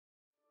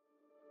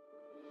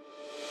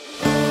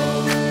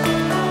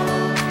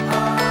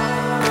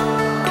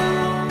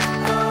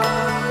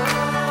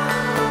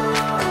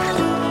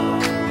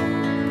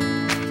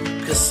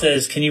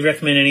says, can you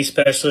recommend any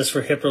specialists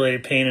for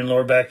hip-related pain and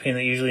lower back pain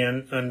that usually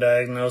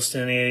undiagnosed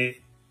in any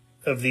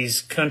of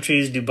these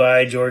countries?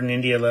 Dubai, Jordan,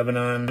 India,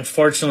 Lebanon.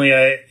 Unfortunately,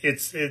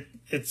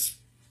 it's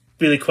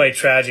really quite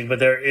tragic, but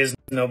there is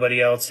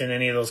nobody else in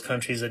any of those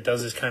countries that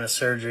does this kind of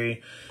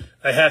surgery.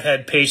 I have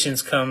had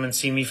patients come and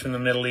see me from the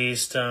Middle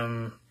East,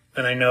 and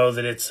I know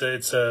that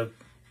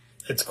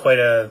it's quite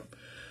a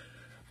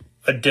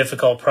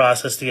difficult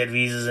process to get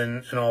visas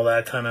and all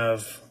that kind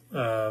of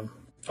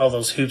all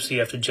those hoops that you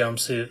have to jump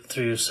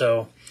through.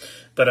 So,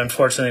 but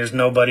unfortunately, there's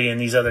nobody in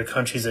these other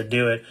countries that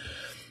do it.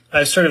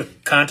 I've sort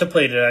of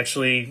contemplated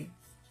actually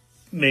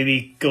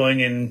maybe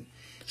going and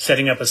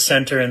setting up a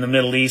center in the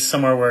Middle East,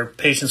 somewhere where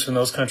patients from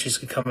those countries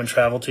could come and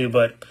travel to,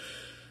 but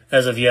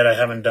as of yet, I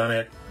haven't done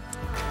it.